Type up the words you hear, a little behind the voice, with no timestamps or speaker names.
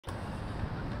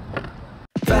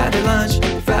Friday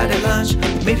lunch.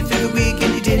 Made it through the week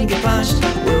and you didn't get punched.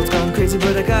 World's gone crazy,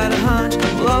 but I got a hunch.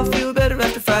 We'll all feel better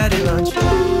after Friday lunch.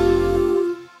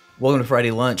 Welcome to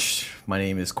Friday Lunch. My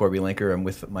name is Korby Lenker. I'm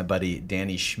with my buddy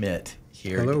Danny Schmidt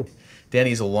here. Hello.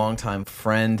 Danny's a longtime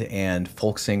friend and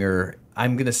folk singer.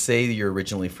 I'm going to say that you're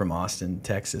originally from Austin,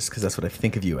 Texas, because that's what I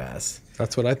think of you as.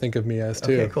 That's what I think of me as,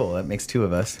 too. Okay, cool. That makes two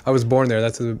of us. I was born there.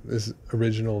 That's as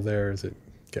original there as it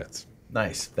gets.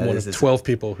 Nice. That One of 12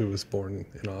 people who was born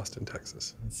in Austin,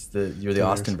 Texas. You're the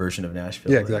Austin version of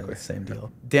Nashville. Yeah, exactly. Same deal.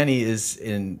 Danny is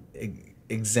an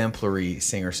exemplary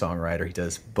singer-songwriter. He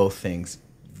does both things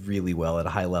really well at a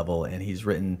high level, and he's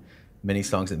written many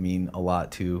songs that mean a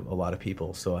lot to a lot of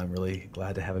people. So I'm really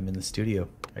glad to have him in the studio.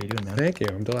 How are you doing, man? Thank you.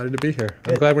 I'm delighted to be here.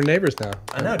 I'm glad we're neighbors now.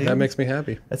 I know, dude. That makes me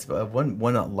happy. That's one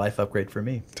life upgrade for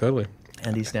me. Totally.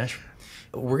 And East Nashville.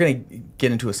 We're going to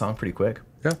get into a song pretty quick.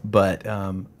 Yeah. But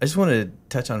I just wanted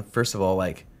to touch on, first of all,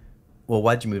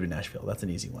 why did you move to Nashville? That's an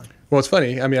easy one. Well, it's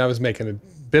funny. I mean, I was making a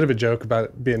bit of a joke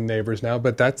about being neighbors now,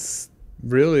 but that's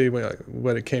really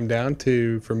what it came down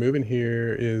to for moving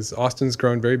here is Austin's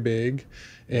grown very big,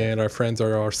 and our friends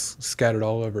are all scattered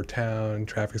all over town.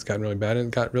 Traffic's gotten really bad, and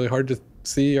it got really hard to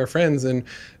see our friends. And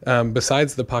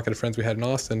besides the pocket of friends we had in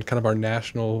Austin, kind of our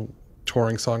national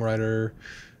touring songwriter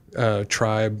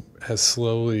tribe has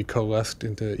slowly coalesced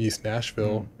into East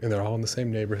Nashville, and they're all in the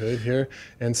same neighborhood here.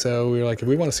 And so we were like, if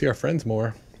we want to see our friends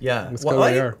more, let's go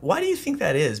where they are. Why do you think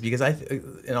that is? Because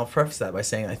and I'll preface that by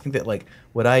saying I think that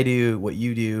what I do, what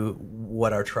you do,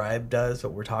 what our tribe does,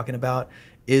 what we're talking about,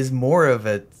 is more of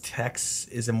an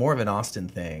Austin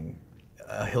thing,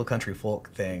 a hill country folk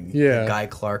thing, a Guy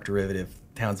Clark derivative,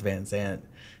 Townes Van Zandt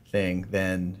thing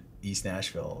than East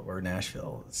Nashville or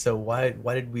Nashville. So why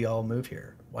did we all move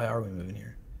here? Why are we moving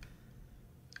here?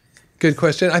 Good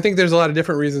question. I think there's a lot of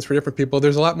different reasons for different people.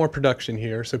 There's a lot more production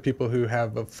here, so people who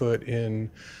have a foot in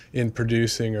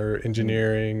producing or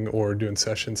engineering or doing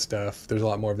session stuff, there's a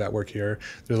lot more of that work here.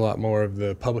 There's a lot more of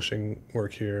the publishing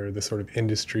work here, the sort of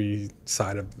industry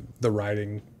side of the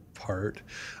writing part.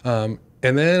 And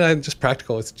then just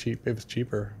practical, it's cheap. It was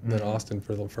cheaper than Austin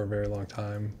for a very long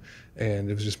time.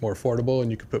 And it was just more affordable, and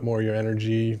you could put more of your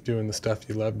energy doing the stuff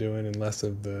you love doing and less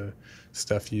of the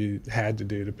stuff you had to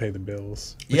do to pay the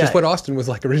bills. Which is what Austin was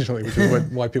like originally, which is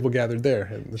why people gathered there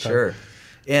at the time. Sure.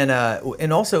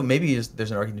 And also maybe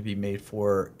there's an argument to be made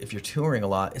for if you're touring a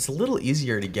lot, it's a little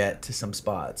easier to get to some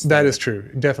spots. That is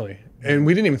true, definitely. And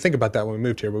we didn't even think about that when we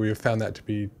moved here, but we found that to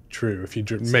be true. If you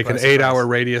make an 8-hour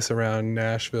radius around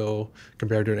Nashville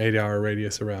compared to an 8-hour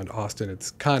radius around Austin,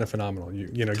 it's kind of phenomenal.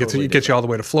 It gets you all the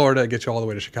way to Florida, it gets you all the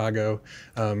way to Chicago.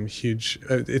 Huge.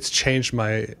 It's changed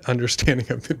my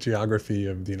understanding of the geography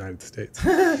of the United States.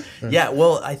 Yeah,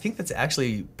 well, I think that's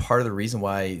actually part of the reason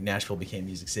why Nashville became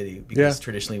Music City, because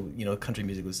traditionally, country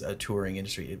music was a touring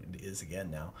industry. It is again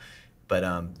now.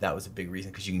 But that was a big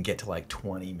reason, because you can get to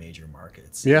 20 major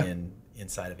markets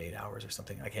inside of 8 hours or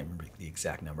something. I can't remember the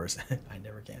exact numbers. I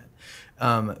never can.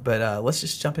 But let's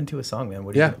just jump into a song, man.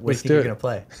 What do you think you're going to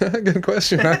play? Good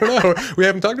question. I don't know. We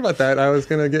haven't talked about that. I was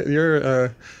going to get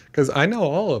your, because I know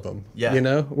all of them,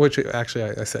 which actually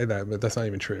I say that, but that's not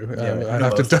even true. I'd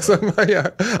have to dust them.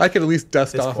 I could at least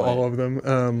dust off all of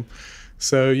them.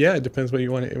 So it depends what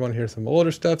you want. You want to hear some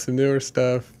older stuff, some newer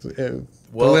stuff,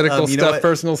 political stuff,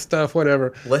 personal stuff,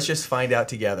 whatever. Let's just find out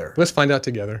together. Let's find out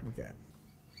together. Okay.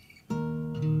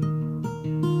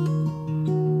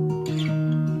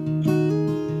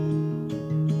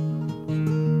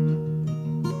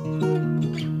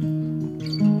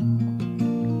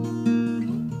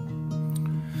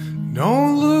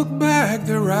 Don't look back,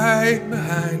 they're right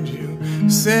behind you,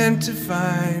 sent to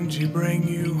find you, bring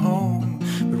you home.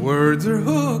 But words are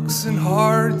hooks and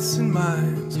hearts and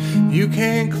minds. You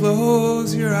can't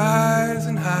close your eyes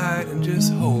and hide and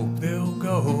just hope they'll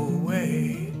go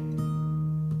away.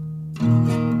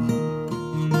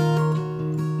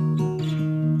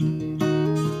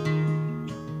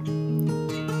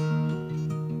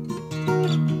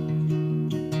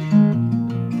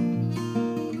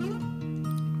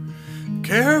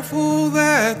 Careful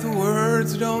that the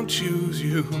words don't choose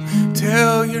you.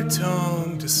 Tell your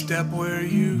tongue to step where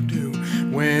you do.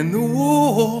 When the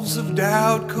wolves of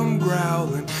doubt come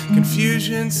growling,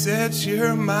 confusion sets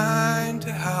your mind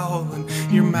to howling.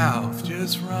 Your mouth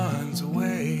just runs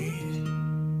away.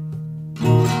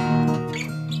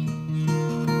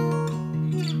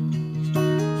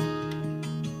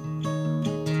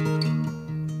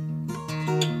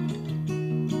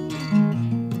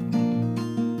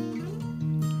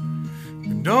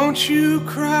 Don't you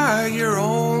cry, you're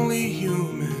only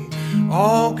human,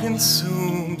 all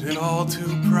consumed and all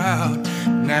too proud.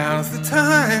 Now's the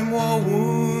time while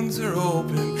wounds are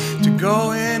open.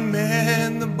 Go and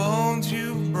mend the bones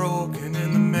you've broken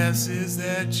and the messes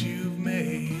that you've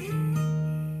made.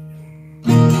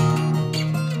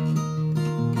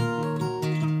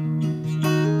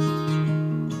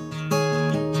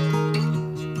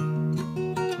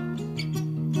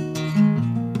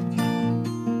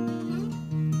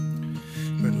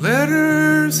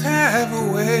 Letters have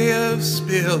a way of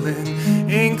spilling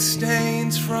ink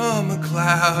stains from a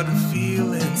cloud of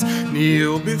feelings.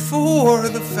 Kneel before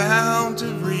the fount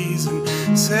of reason.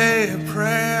 Say a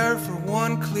prayer for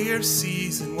one clear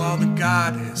season while the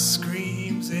goddess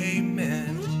screams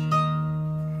amen.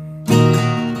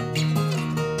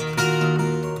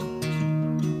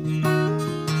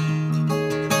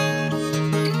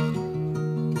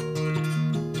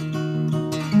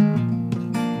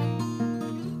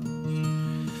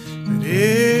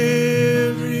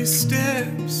 Every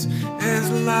step's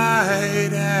as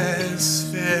light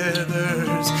as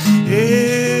feathers.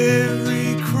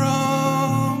 Every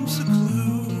crumb's a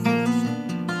clue,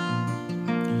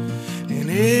 and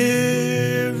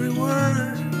every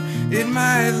word, it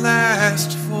might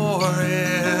last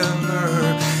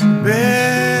forever.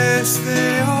 Best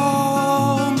they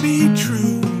all be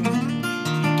true.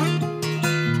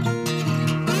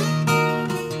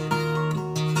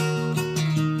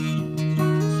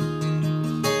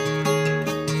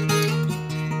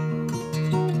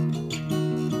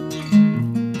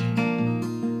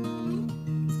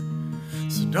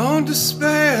 Don't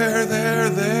despair, they're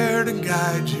there to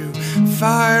guide you.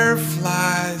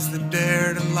 Fireflies that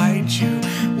dare to light you.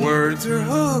 Words are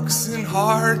hooks in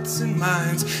hearts and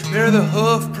minds. They're the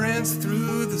hoof prints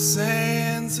through the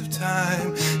sands of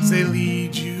time as they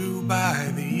lead you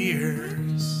by the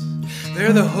ears.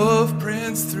 They're the hoof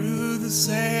prints through the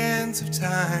sands of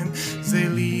time as they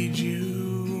lead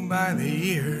you by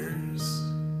the ears.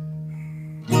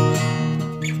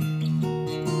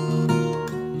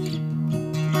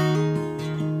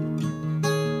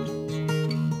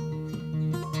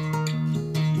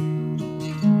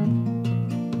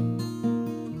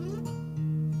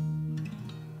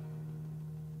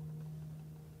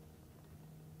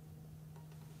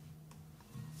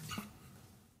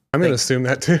 I'm going to assume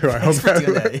that too. I hope for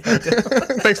doing that. Yeah.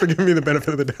 Thanks for giving me the benefit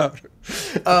of the doubt.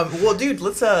 Well, dude,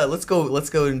 let's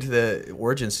go into the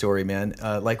origin story, man.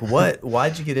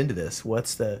 Why'd you get into this?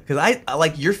 Because I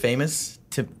like, you're famous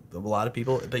to a lot of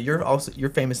people, but you're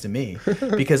famous to me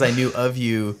because I knew of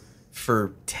you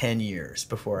for 10 years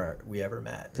before we ever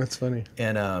met. That's funny.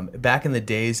 And back in the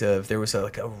days there was a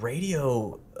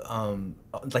radio,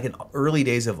 like in early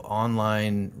days of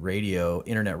online radio,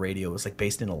 internet radio. It was like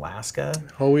based in Alaska.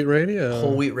 Whole Wheat Radio.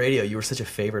 Whole Wheat Radio. You were such a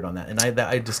favorite on that, and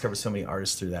I discovered so many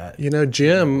artists through that. You know,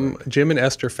 Jim and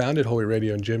Esther founded Whole Wheat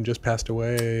Radio, and Jim just passed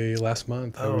away last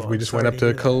month. We just went up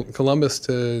to Columbus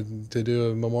to do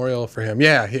a memorial for him.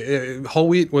 Yeah, Whole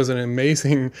Wheat was an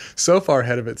amazing, so far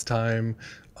ahead of its time,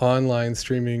 online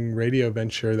streaming radio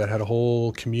venture that had a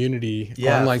whole community,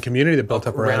 online community that built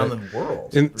up around the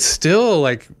world, and still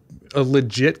like a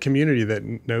legit community that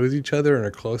knows each other and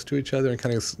are close to each other, and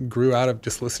kind of grew out of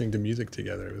just listening to music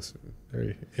together. It was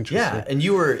very interesting. Yeah, and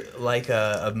you were like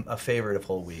a favorite of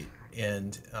Whole Wheat,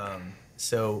 and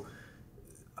so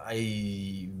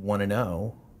I want to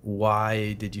know,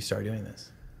 why did you start doing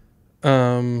this?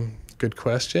 Good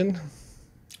question.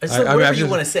 It's like whatever you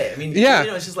want to say. I mean, yeah.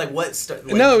 It's just like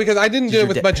no, because I didn't do it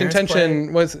with much parents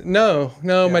intention.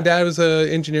 My dad was an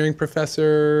engineering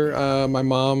professor. My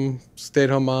mom,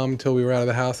 stay-at-home mom, until we were out of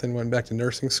the house and went back to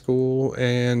nursing school.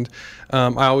 And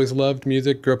I always loved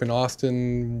music. Grew up in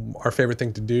Austin. Our favorite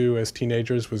thing to do as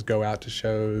teenagers was go out to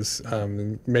shows.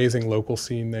 Amazing local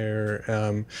scene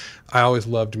there. I always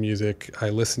loved music. I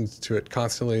listened to it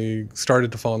constantly.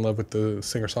 Started to fall in love with the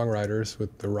singer-songwriters,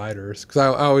 with the writers, because I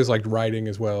always liked writing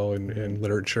as well. In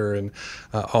literature, and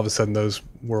all of a sudden those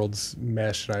worlds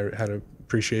meshed, and I had an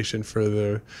appreciation for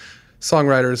the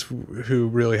songwriters who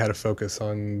really had a focus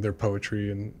on their poetry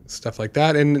and stuff like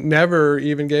that, and never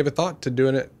even gave a thought to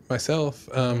doing it myself.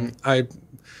 I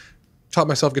taught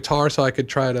myself guitar so I could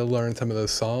try to learn some of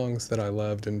those songs that I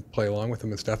loved and play along with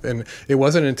them and stuff. And it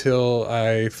wasn't until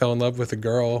I fell in love with a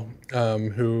girl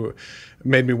who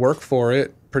made me work for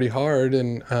it pretty hard,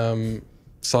 and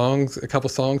a couple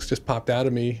songs just popped out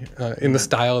of me in the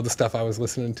style of the stuff I was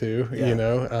listening to,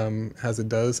 as it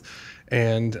does.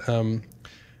 And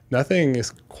nothing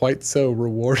is quite so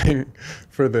rewarding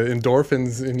for the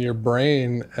endorphins in your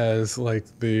brain as like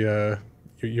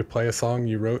you play a song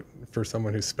you wrote for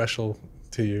someone who's special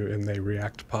to you and they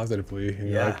react positively. And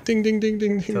you're Yeah. like, ding, ding, ding,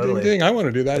 ding, ding, Totally. ding, ding. I want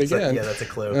to do that That's again. yeah, that's a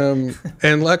clue.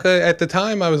 And luckily, at the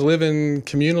time, I was living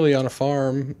communally on a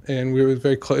farm, and we were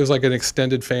very close. It was like an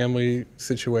extended family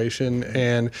situation,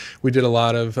 and we did a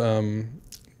lot of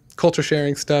culture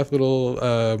sharing stuff, little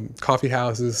coffee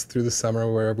houses through the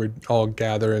summer where we'd all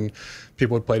gather and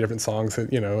people would play different songs.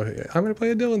 That, I'm going to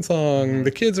play a Dylan song.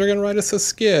 The kids are going to write us a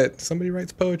skit. Somebody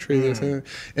writes poetry.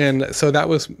 And so that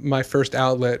was my first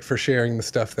outlet for sharing the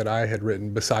stuff that I had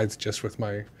written, besides just with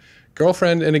my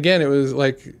girlfriend. And again, it was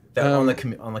like on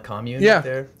the commune. yeah,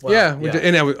 there? Wow. Yeah.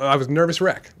 And I was nervous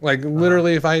wreck. Like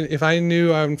literally, if I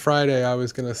knew on Friday I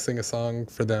was gonna sing a song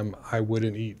for them, I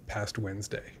wouldn't eat past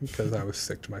Wednesday because I was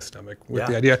sick to my stomach with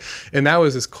the idea. And that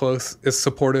was as close, as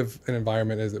supportive an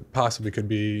environment as it possibly could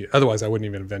be. Otherwise, I wouldn't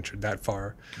even have ventured that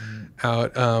far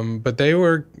out. But they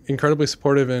were incredibly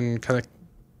supportive and kind of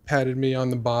patted me on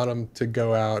the bottom to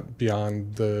go out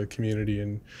beyond the community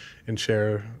and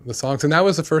share the songs. And that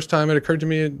was the first time it occurred to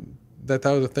me that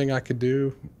was a thing I could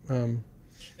do.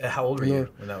 How old were you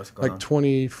when that was going on? Like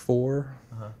 24.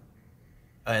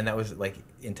 And that was like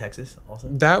in Texas also?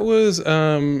 That was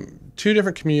 2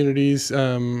 different communities.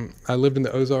 I lived in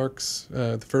the Ozarks,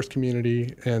 the first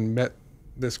community, and met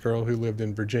this girl who lived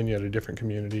in Virginia at a different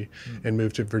community and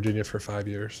moved to Virginia for 5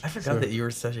 years. I forgot that you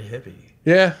were such a hippie.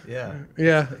 Yeah. Yeah.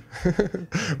 Yeah.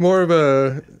 More of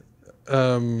a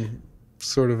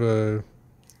sort of a,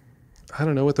 I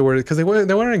don't know what the word is, because they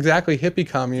weren't exactly hippie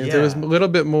communes. Yeah. It was a little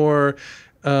bit more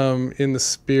in the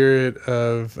spirit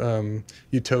of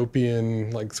utopian,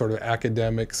 like sort of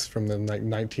academics from the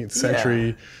 19th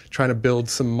century, trying to build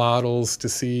some models to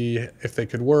see if they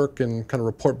could work and kind of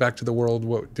report back to the world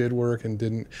what did work and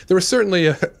didn't. There was certainly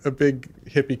a big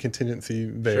hippie contingency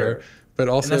there. Sure. But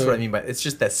also, and that's what I mean by it's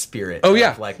just that spirit. Oh, of,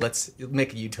 yeah. like let's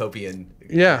make a utopian.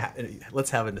 Yeah.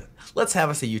 Let's have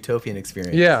us a utopian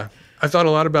experience. Yeah, I've thought a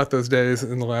lot about those days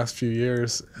in the last few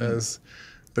years as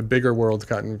the bigger world's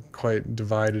gotten quite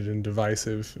divided and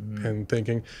divisive and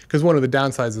thinking. Because one of the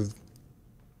downsides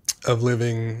of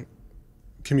living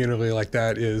communally like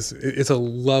that is it's a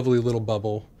lovely little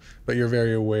bubble, but you're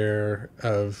very aware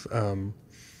of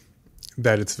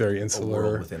that it's very insular. A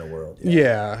world within a world.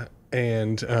 Yeah.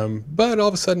 And but all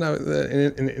of a sudden,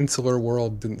 an insular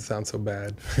world didn't sound so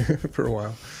bad for a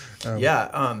while. Do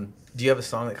you have a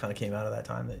song that kind of came out of that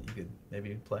time that you could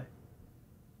maybe play?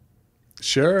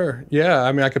 Sure. Yeah.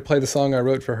 I mean, I could play the song I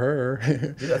wrote for her.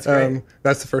 Dude, that's great.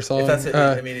 That's the first song. If that's it,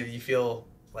 I mean, if you feel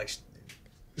like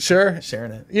sure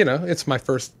sharing it. It's my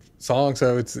first song,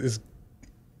 so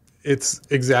it's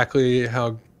exactly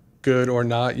how good or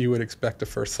not you would expect a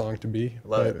first song to be.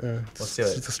 Love it. Let's do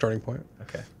it. It's a starting point.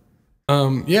 Okay.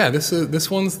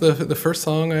 This one's the first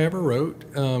song I ever wrote.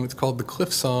 It's called The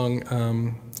Cliff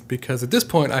Song because at this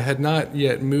point I had not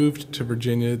yet moved to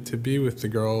Virginia to be with the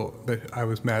girl that I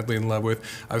was madly in love with.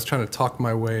 I was trying to talk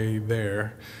my way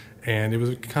there, and it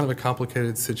was kind of a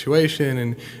complicated situation,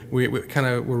 and we kind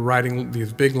of were writing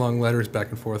these big long letters back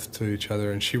and forth to each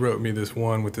other, and she wrote me this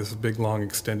one with this big long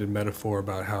extended metaphor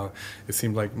about how it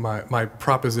seemed like my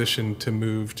proposition to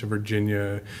move to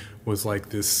Virginia was like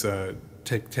this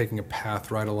taking a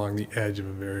path right along the edge of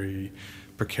a very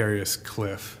precarious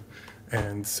cliff.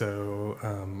 And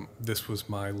so this was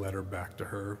my letter back to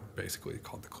her, basically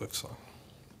called The Cliff Song.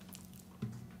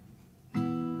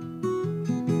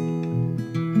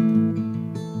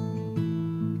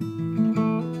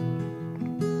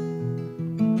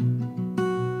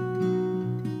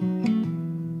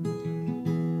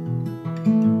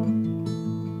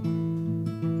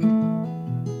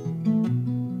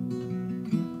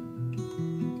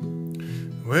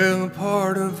 Well, a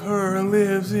part of her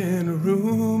lives in a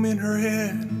room in her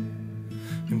head,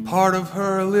 and part of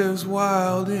her lives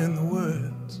wild in the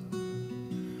woods.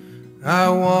 I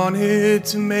wanted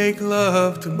to make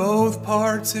love to both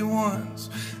parts at once,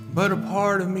 but a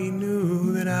part of me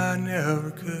knew that I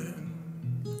never could.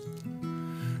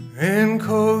 And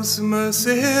Cosima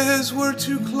says we're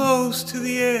too close to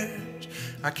the edge.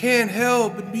 I can't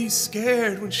help but be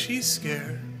scared when she's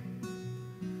scared.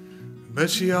 But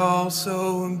she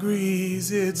also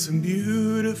agrees it's a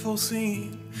beautiful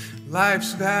scene,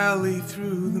 life's valley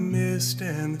through the mist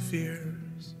and the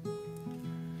fears.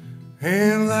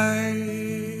 And life,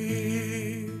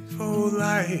 oh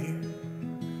life,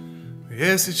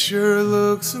 yes it sure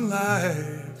looks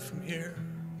alive from here.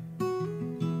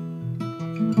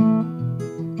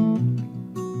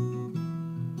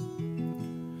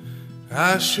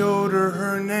 I showed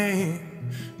her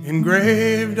name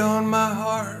engraved on my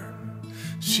heart.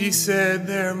 She said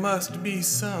there must be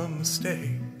some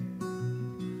mistake.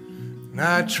 And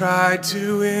I tried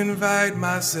to invite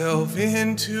myself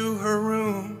into her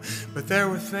room, but there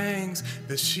were things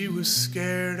that she was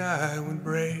scared I would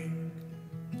break.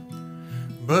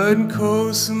 But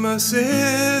Cosima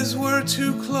says we're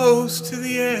too close to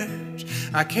the edge.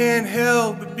 I can't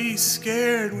help but be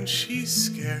scared when she's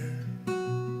scared.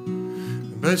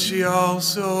 But she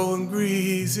also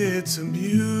agrees it's a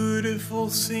beautiful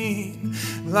scene,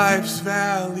 life's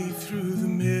valley through the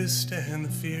mist and the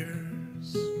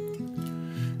fears.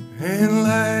 And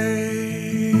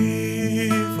life,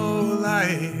 oh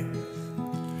life,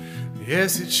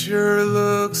 yes it sure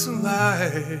looks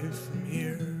alive from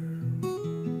here.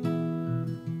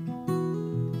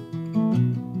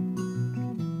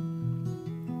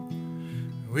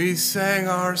 We sang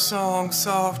our song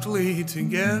softly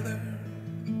together.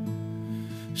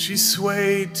 She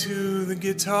swayed to the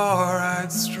guitar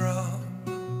I'd strung.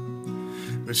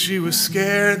 But she was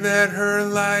scared that her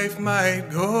life might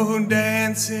go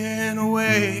dancing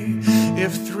away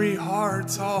if three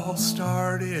hearts all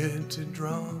started to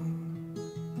drum.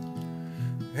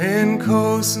 And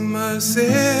Cosima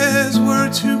says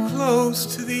we're too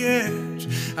close to the edge.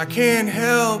 I can't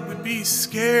help but be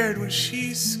scared when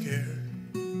she's scared.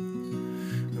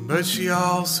 But she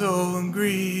also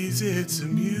agrees it's a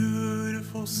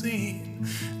beautiful scene,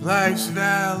 life's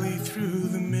valley through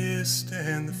the mist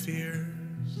and the fears.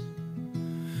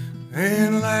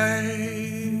 And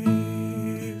life,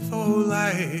 oh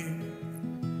life,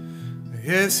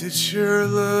 yes it sure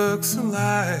looks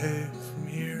alive from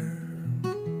here.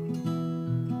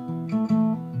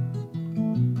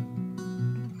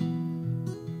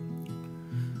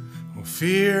 Well,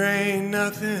 fear ain't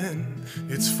nothing,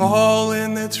 it's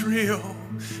falling that's real,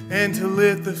 and to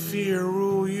let the fear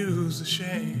rule you's a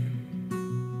shame.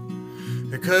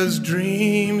 Because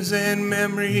dreams and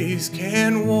memories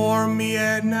can warm me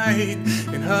at night,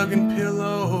 and hugging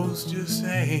pillows just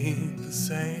ain't the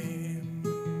same.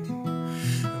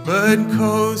 But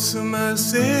Cosima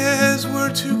says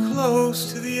we're too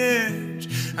close to the edge.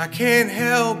 I can't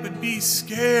help but be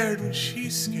scared when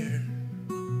she's scared.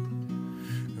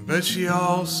 But she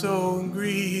also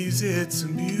agrees it's a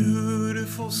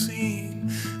beautiful scene,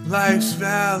 life's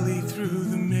valley through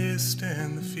the mist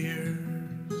and the fears.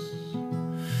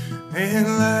 And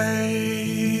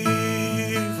life,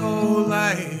 oh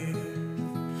life,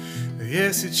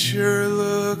 yes it sure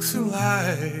looks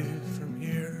alive from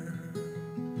here.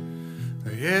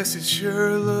 Yes it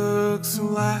sure looks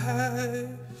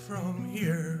alive from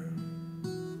here.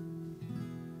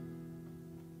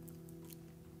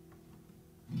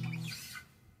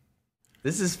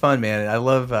 This is fun, man. I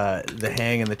love the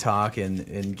hang and the talk and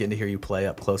getting to hear you play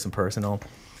up close and personal.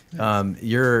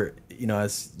 You're, you know,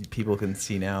 as people can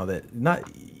see now, that not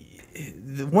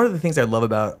one of the things I love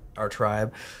about our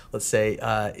tribe, let's say,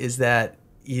 is that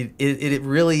it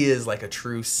really is like a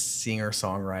true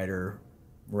singer-songwriter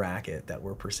racket that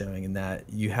we're pursuing, and that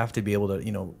you have to be able to,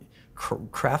 you know,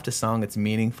 craft a song that's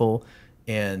meaningful.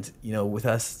 And, you know, with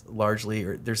us largely,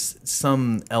 or there's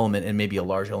some element, and maybe a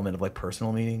large element of like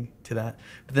personal meaning to that.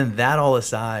 But then that all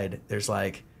aside, there's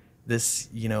like this,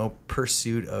 you know,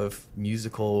 pursuit of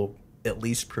musical, at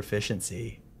least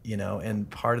proficiency, you know, and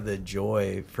part of the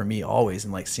joy for me always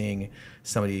in like seeing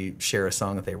somebody share a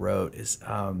song that they wrote is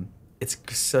it's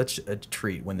such a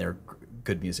treat when they're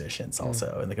good musicians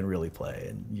also, and they can really play,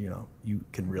 and, you know, you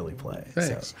can really play.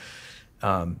 Thanks.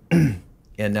 So,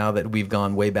 and now that we've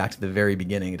gone way back to the very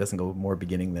beginning, it doesn't go more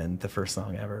beginning than the first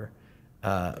song ever.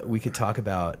 We could talk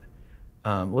about,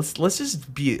 let's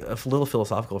just be a little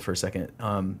philosophical for a second.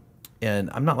 And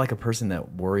I'm not like a person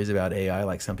that worries about AI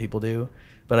like some people do,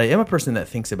 but I am a person that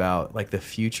thinks about like the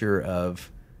future of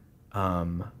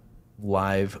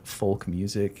live folk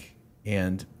music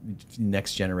and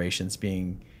next generations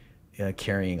being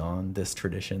carrying on this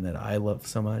tradition that I love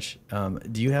so much.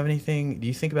 Do you have anything? Do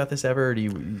you think about this ever? Or do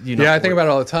you Yeah, I think about it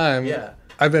all the time. Yeah.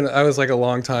 I was like a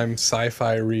long time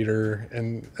sci-fi reader,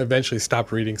 and eventually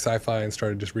stopped reading sci-fi and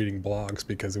started just reading blogs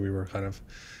because we were kind of,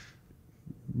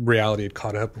 reality had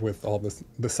caught up with all the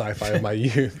sci-fi of my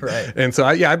youth. Right. And so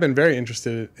I've been very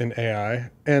interested in AI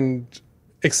and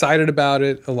excited about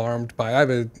it, alarmed by. I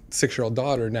have a 6-year-old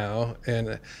daughter now,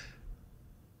 and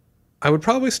I would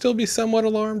probably still be somewhat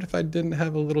alarmed if I didn't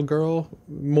have a little girl.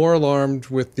 More alarmed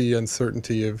with the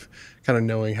uncertainty of kind of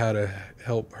knowing how to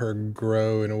help her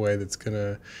grow in a way that's going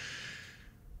to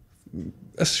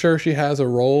assure she has a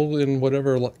role in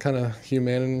whatever kind of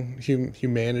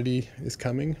humanity is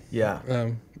coming. Yeah.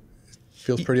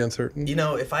 Feels pretty uncertain. You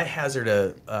know, if I hazard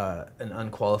an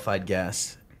unqualified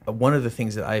guess, one of the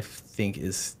things that I think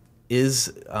is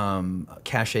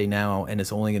cachet now, and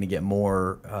it's only going to get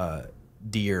more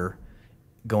dear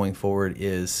going forward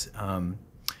is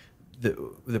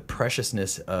the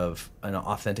preciousness of an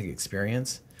authentic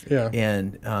experience. Yeah.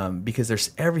 And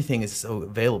because everything is so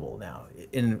available now,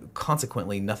 and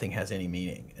consequently nothing has any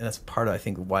meaning, and that's part of, I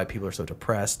think, why people are so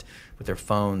depressed with their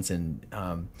phones. And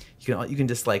you can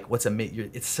just like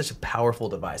it's such a powerful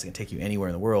device. It can take you anywhere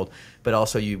in the world, but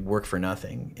also you work for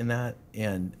nothing in that.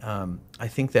 And I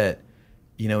think that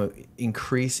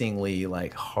increasingly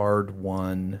like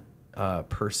hard-won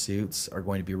pursuits are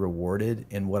going to be rewarded.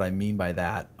 And what I mean by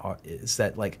that is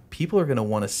that like people are going to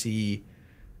want to see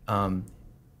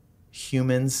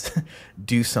humans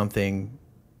do something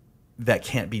that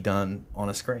can't be done on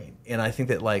a screen. And I think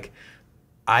that like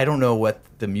I don't know what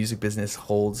the music business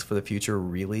holds for the future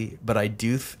really, but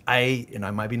and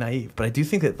I might be naive, but I do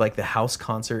think that like the house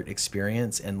concert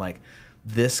experience and like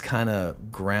this kind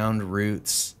of ground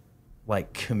roots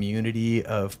like community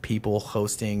of people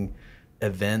hosting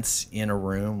events in a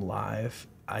room live,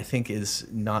 I think is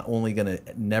not only going to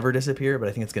never disappear, but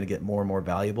I think it's going to get more and more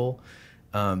valuable.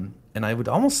 And I would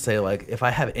almost say like if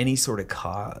I have any sort of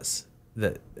cause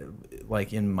that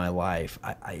like in my life,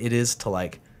 it is to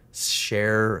like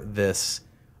share this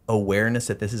awareness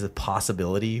that this is a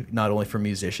possibility, not only for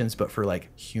musicians, but for like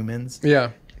humans.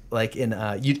 Yeah. Like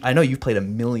I know you've played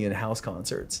 1 million house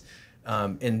concerts.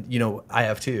 And I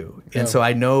have too. And so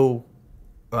I know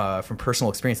from personal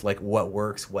experience, like what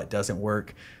works, what doesn't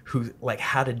work,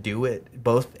 how to do it,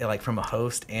 both like from a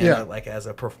host and like as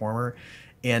a performer.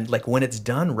 And like when it's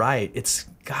done right,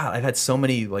 I've had so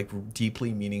many like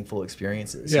deeply meaningful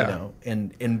experiences,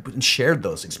 and shared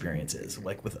those experiences.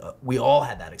 Like we all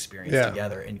had that experience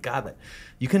together, and God,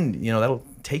 you can, that'll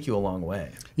take you a long way.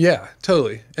 Yeah,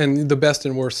 totally. And the best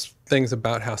and worst things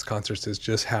about house concerts is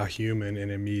just how human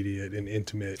and immediate and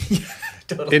intimate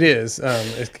Totally. it is.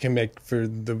 It can make for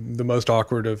the most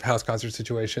awkward of house concert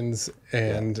situations,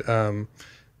 and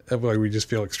like we just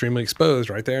feel extremely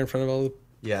exposed right there in front of all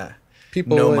the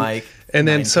people. No mic. And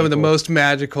then some of the most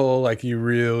magical, like you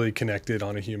really connected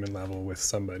on a human level with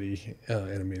somebody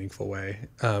in a meaningful way.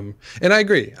 And I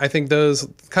agree. I think those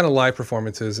kind of live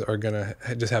performances are going to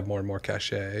just have more and more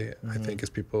cachet, I think, as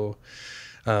people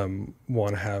want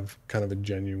to have kind of a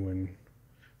genuine,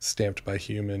 stamped by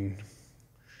human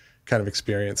kind of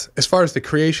experience. As far as the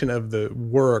creation of the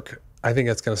work, I think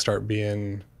that's going to start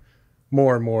being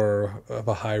more and more of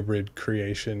a hybrid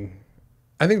creation.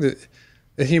 I think that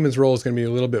the human's role is going to be a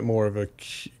little bit more of a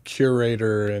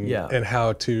curator and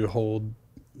how to hold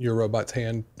your robot's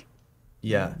hand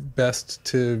best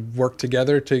to work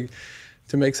together to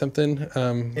make something.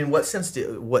 In what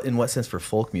sense for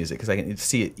folk music? Because I can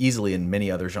see it easily in many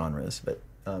other genres, but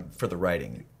for the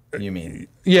writing, you mean?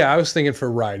 Yeah, I was thinking for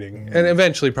writing, and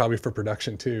eventually probably for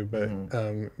production too, but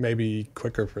maybe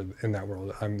quicker in that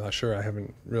world. I'm not sure. I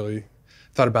haven't really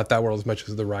thought about that world as much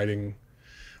as the writing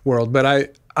world, but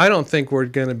I don't think we're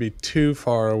going to be too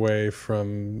far away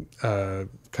from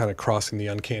kind of crossing the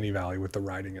uncanny valley with the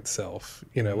writing itself.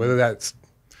 Whether that's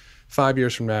 5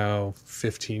 years from now,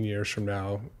 15 years from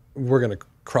now, we're going to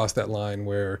cross that line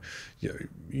where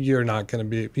you're not going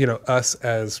to be, us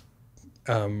as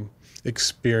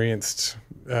experienced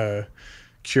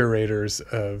curators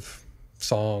of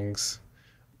songs.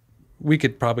 We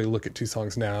could probably look at two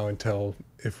songs now and tell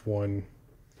if one.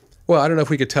 Well, I don't know if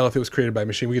we could tell if it was created by a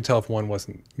machine. We could tell if one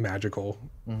wasn't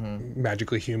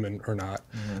magically human or not.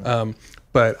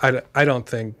 But I don't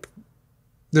think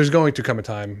there's going to come a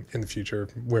time in the future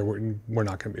where we're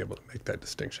not going to be able to make that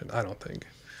distinction. I don't think.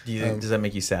 Does that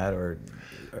make you sad or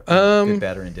good,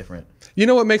 bad, or indifferent? You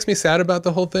know what makes me sad about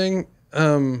the whole thing?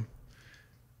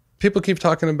 People keep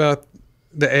talking about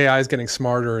the AI is getting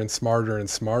smarter and smarter and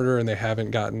smarter, and they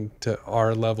haven't gotten to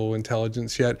our level of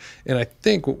intelligence yet. And I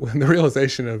think the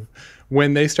realization of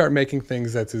when they start making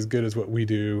things that's as good as what we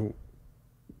do,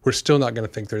 we're still not going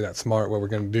to think they're that smart. What we're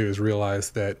going to do is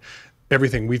realize that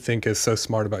everything we think is so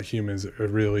smart about humans are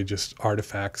really just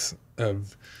artifacts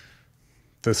of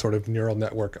the sort of neural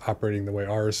network operating the way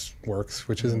ours works,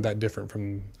 which isn't that different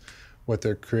from what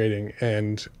they're creating.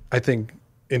 And I think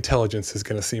intelligence is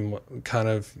going to seem kind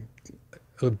of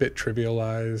a bit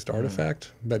trivialized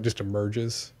artifact that just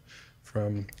emerges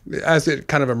from, as it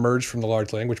kind of emerged from the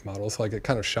large language models. Like it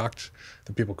kind of shocked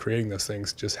the people creating those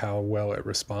things just how well it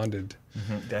responded.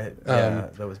 That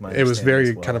was my. It was very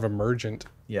as well. kind of emergent.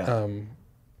 Yeah.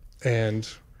 And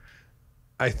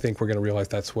I think we're going to realize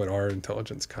that's what our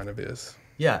intelligence kind of is.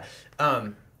 Yeah.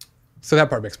 So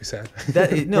that part makes me sad.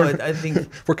 I think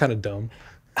we're kind of dumb.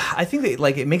 I think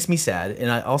that it makes me sad, and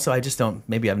I just don't.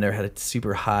 Maybe I've never had a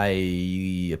super high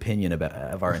opinion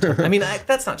of our intelligence. I mean,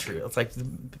 that's not true. It's like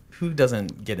who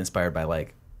doesn't get inspired by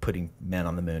putting men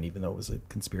on the moon, even though it was a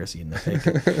conspiracy and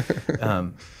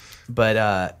the but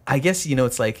I guess, you know,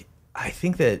 it's like, I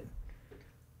think that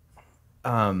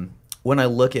when I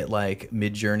look at like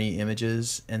Mid-Journey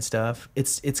images and stuff,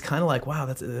 it's kind of like, wow,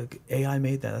 that's AI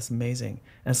made that. That's amazing.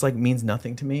 And it's like means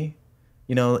nothing to me.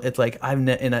 You know, it's like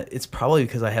it's probably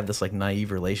because I have this like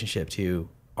naive relationship to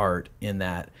art in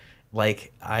that,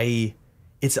 like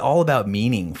it's all about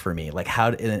meaning for me, like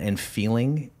how and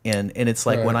feeling, and it's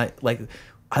like when I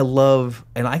love,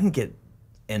 and I can get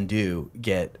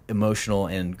emotional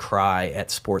and cry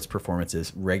at sports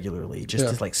performances regularly,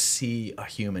 just to like see a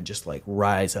human just like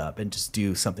rise up and just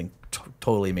do something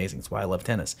totally amazing. That's why I love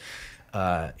tennis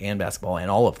and basketball and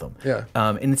all of them.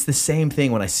 And it's the same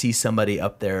thing when I see somebody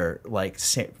up there like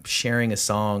sharing a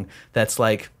song that's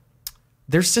like,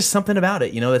 there's just something about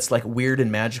it, you know, that's like weird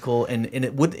and magical, and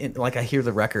it would, like, I hear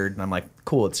the record and I'm like,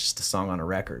 cool, it's just a song on a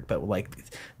record, but like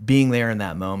being there in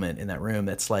that moment in that room,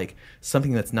 that's like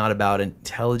something that's not about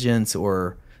intelligence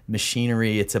or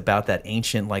machinery. It's about that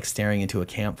ancient, like staring into a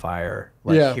campfire,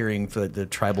 like hearing the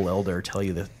tribal elder tell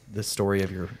you the story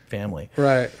of your family.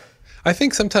 Right. I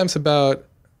think sometimes about,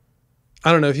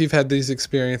 I don't know if you've had these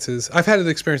experiences. I've had the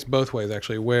experience both ways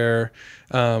actually, where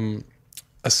a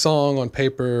song on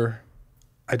paper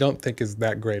I don't think is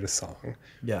that great a song.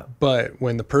 Yeah. But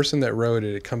when the person that wrote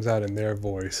it, it comes out in their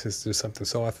voice, there's just something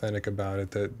so authentic about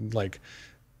it that like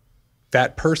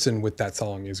that person with that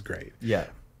song is great. Yeah.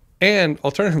 And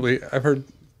alternatively, I've heard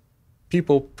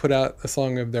people put out a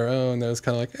song of their own that was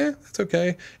kind of like, that's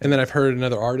okay. And then I've heard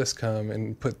another artist come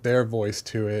and put their voice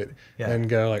to it and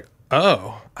go like,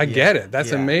 oh, I get it.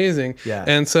 That's amazing. Yeah.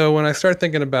 And so when I start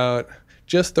thinking about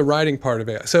just the writing part of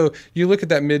it. So you look at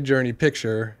that Mid-Journey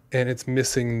picture and it's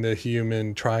missing the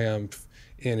human triumph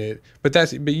in it, but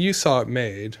you saw it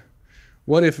made.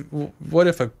 What if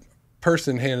a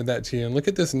person handed that to you and look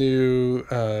at this new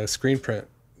screen print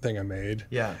thing I made?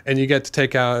 Yeah. And you get to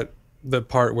take out the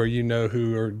part where you know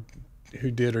who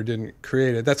did or didn't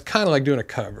create it. That's kind of like doing a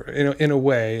cover. In a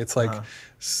way, it's like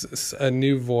a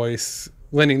new voice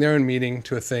lending their own meaning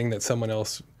to a thing that someone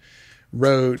else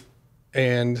wrote,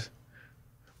 and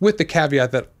with the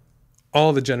caveat that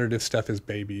all the generative stuff is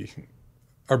babies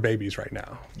right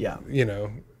now. Yeah. You know,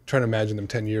 trying to imagine them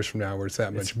 10 years from now where it's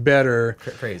that much better.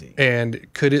 Crazy. And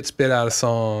could it spit out a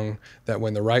song that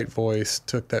when the right voice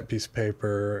took that piece of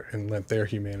paper and lent their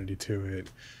humanity to it,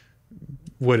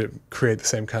 would it create the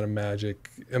same kind of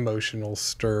magic, emotional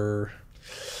stir?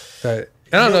 I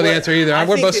don't know the answer either.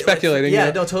 We're both speculating.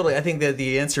 Yeah, no, totally. I think that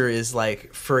the answer is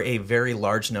like for a very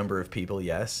large number of people,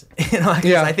 yes.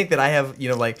 I think that I have,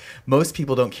 like most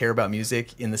people don't care about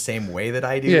music in the same way that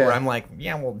I do. Yeah. Where I'm like,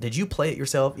 well, did you play it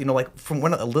yourself? Like from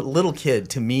when a little kid,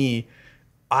 to me,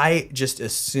 I just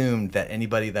assumed that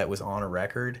anybody that was on a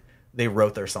record, they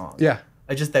wrote their song. Yeah.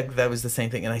 I just that was the same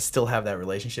thing, and I still have that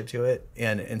relationship to it,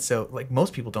 and so like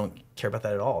most people don't care about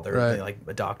that at all. They're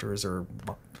like doctors or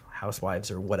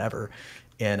housewives or whatever,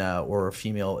 and or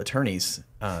female attorneys,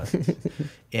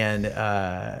 and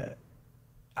the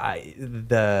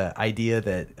idea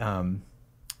that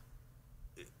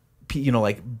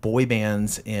like boy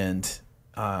bands and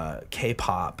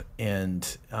K-pop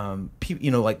and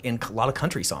like in a lot of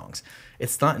country songs,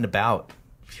 it's not about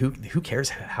who cares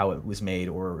how it was made,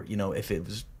 or if it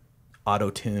was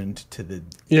auto-tuned to the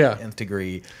nth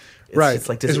degree. It's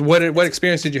like what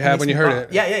experience did you have when you heard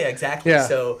it? Yeah, exactly. Yeah.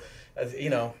 So,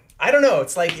 I don't know.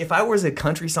 It's like if I was a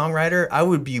country songwriter, I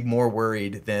would be more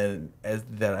worried that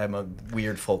I'm a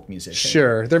weird folk musician.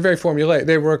 Sure, they're very formulaic.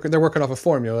 They're working off a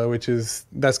formula,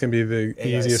 that's going to be the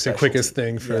easiest and quickest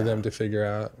thing for them to figure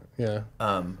out. Yeah.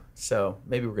 So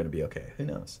maybe we're going to be okay. Who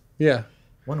knows? Yeah.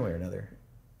 One way or another,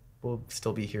 we'll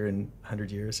still be here in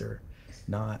 100 years or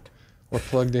not. Or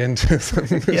plugged into some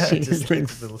machine, just like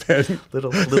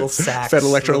little sacks, fed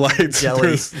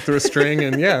electrolytes through a string,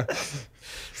 and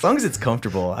as long as it's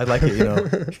comfortable, I like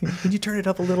it. Can you turn it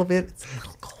up a little bit? It's a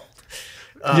little cold.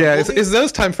 It's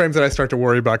those time frames that I start to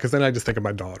worry about, because then I just think of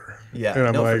my daughter. Yeah,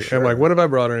 and I'm like, what have I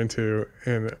brought her into,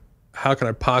 and how can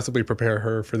I possibly prepare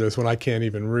her for this when I can't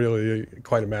even really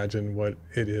quite imagine what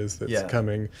it is that's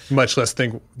coming, much less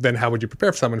think, then how would you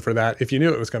prepare someone for that if you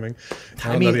knew it was coming?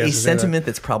 I mean, a sentiment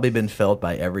that's probably been felt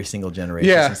by every single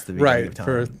generation since the beginning of time.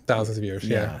 For thousands of years,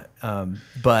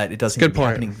 but it doesn't be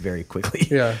happening very quickly.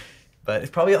 Yeah. But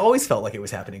it probably always felt like it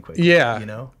was happening quickly.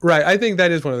 Yeah. Right. I think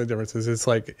that is one of the differences. It's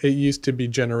like it used to be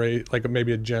like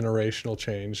maybe a generational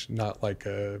change, not like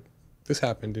this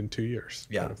happened in 2 years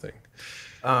kind of thing.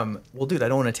 Well, dude, I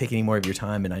don't want to take any more of your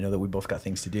time, and I know that we both got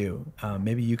things to do.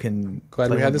 Maybe you can. Glad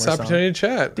we had this opportunity to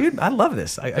chat, dude. I love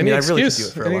this. I mean, I really could do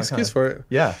it for a long time. Excuse for it.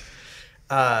 Yeah.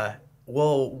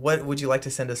 Well, what would you like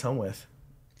to send us home with?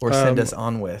 Or send us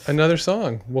on with? Another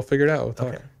song. We'll figure it out. We'll talk.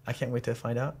 Okay. I can't wait to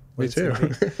find out. Me too.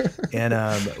 And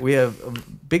we have a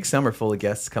big summer full of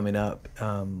guests coming up.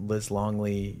 Liz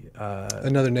Longley.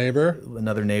 Another neighbor.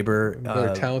 Another neighbor.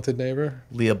 Another talented neighbor.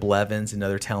 Leah Blevins,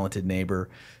 another talented neighbor.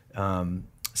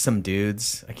 Some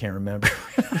dudes. I can't remember.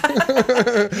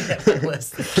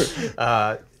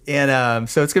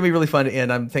 So it's going to be really fun.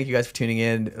 And thank you guys for tuning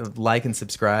in. Like and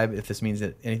subscribe if this means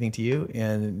anything to you.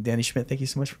 And Danny Schmidt, thank you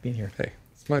so much for being here. Hey,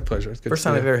 it's my pleasure. It's good First to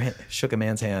time see I've you. ever shook a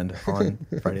man's hand on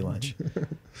Friday lunch.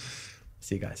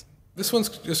 See you guys. This one's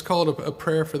just called a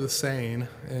prayer for the sane,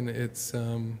 and it's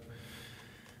kind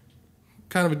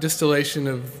of a distillation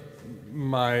of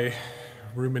my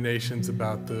ruminations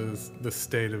about the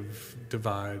state of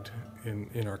divide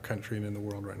in our country and in the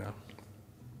world right now.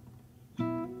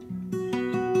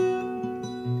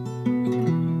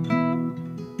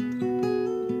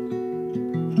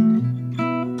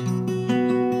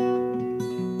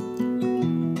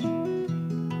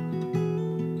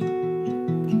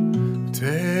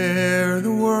 Tear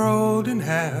the world in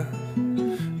half,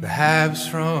 the haves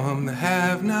from the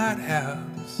have-not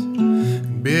haves,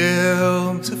 and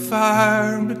built a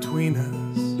fire between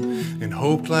us, and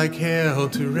hoped like hell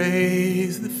to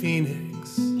raise the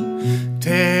phoenix.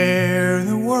 Tear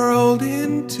the world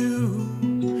in two,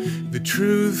 the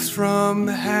truths from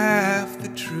the half, the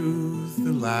truth,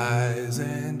 the lies,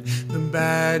 and the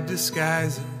bad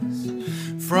disguises,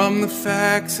 from the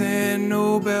facts and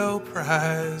Nobel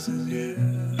Prizes, yeah.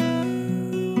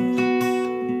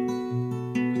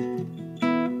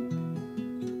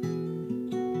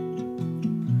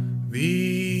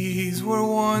 These were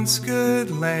once good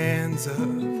lands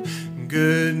of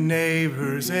good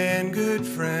neighbors and good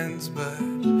friends, but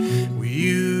we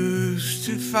used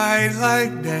to fight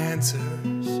like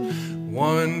dancers,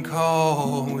 one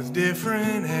call with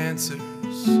different answers.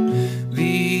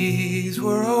 These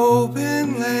were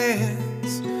open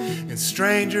lands, and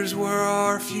strangers were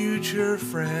our future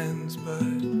friends, but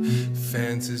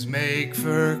fences make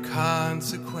for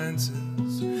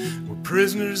consequences. We're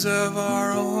prisoners of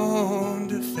our own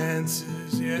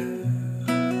defenses, yeah.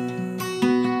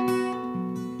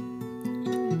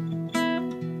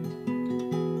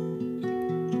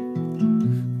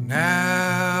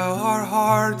 Now our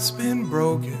heart's been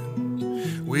broken.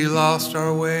 We lost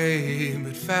our way,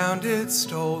 but found it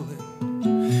stolen,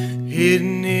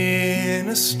 hidden in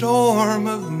a storm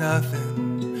of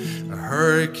nothing, a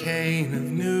hurricane of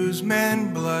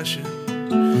newsmen blushing.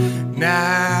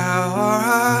 Now our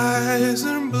eyes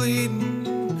are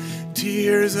bleeding,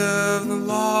 tears of the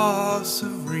loss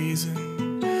of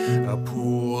reason, a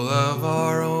pool of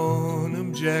our own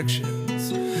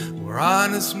objections. We're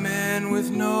honest men with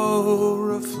no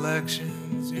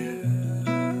reflections, yeah.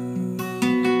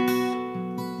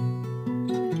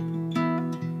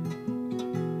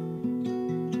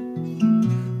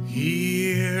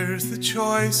 Here's the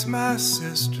choice, my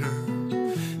sister,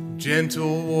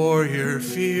 gentle warrior,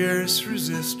 fierce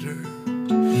resistor.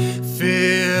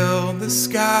 Fill the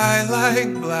sky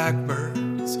like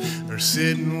blackbirds, or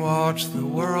sit and watch the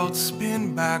world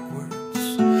spin backwards.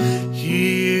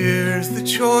 Here's the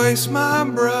choice, my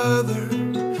brother,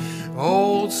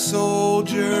 old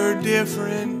soldier,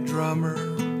 different drummer.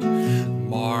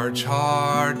 March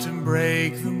hard to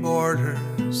break the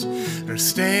borders, or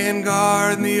stand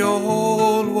guard in the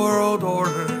old world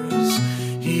orders.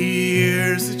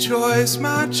 Here's the choice,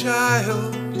 my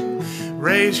child,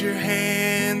 raise your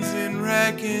hands and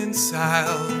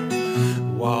reconcile,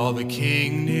 while the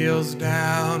king kneels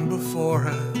down before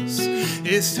us.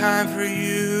 It's time for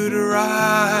you to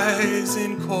rise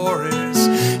in chorus.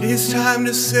 It's time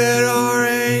to set our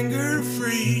anger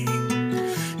free.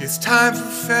 It's time for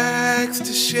facts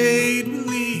to shade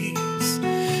beliefs.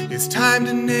 It's time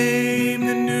to name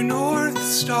the new North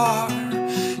Star.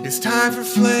 It's time for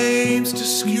flames to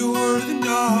skewer the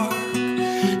dark.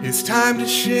 It's time to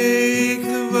shake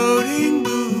the voting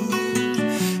booth.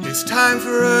 It's time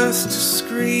for us to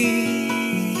scream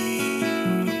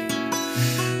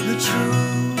the truth.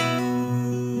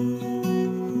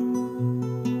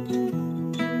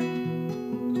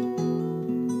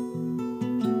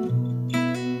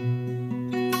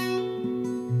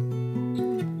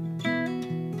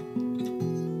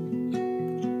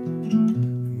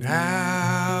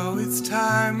 Now it's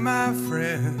time, my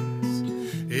friends,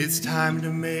 it's time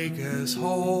to make us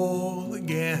whole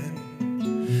again.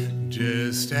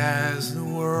 Just as the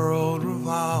world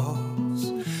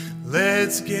revolves,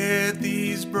 let's get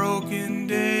these broken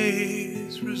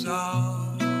days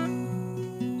resolved.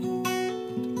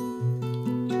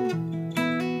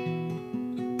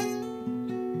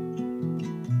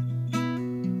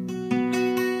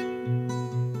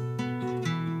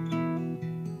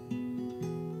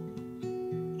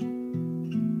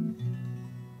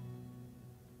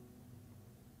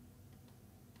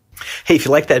 Hey, if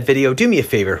you like that video, do me a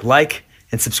favor, like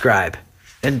and subscribe.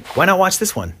 And why not watch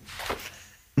this one?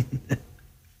 Did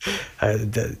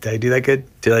I do that good?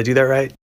 Did I do that right?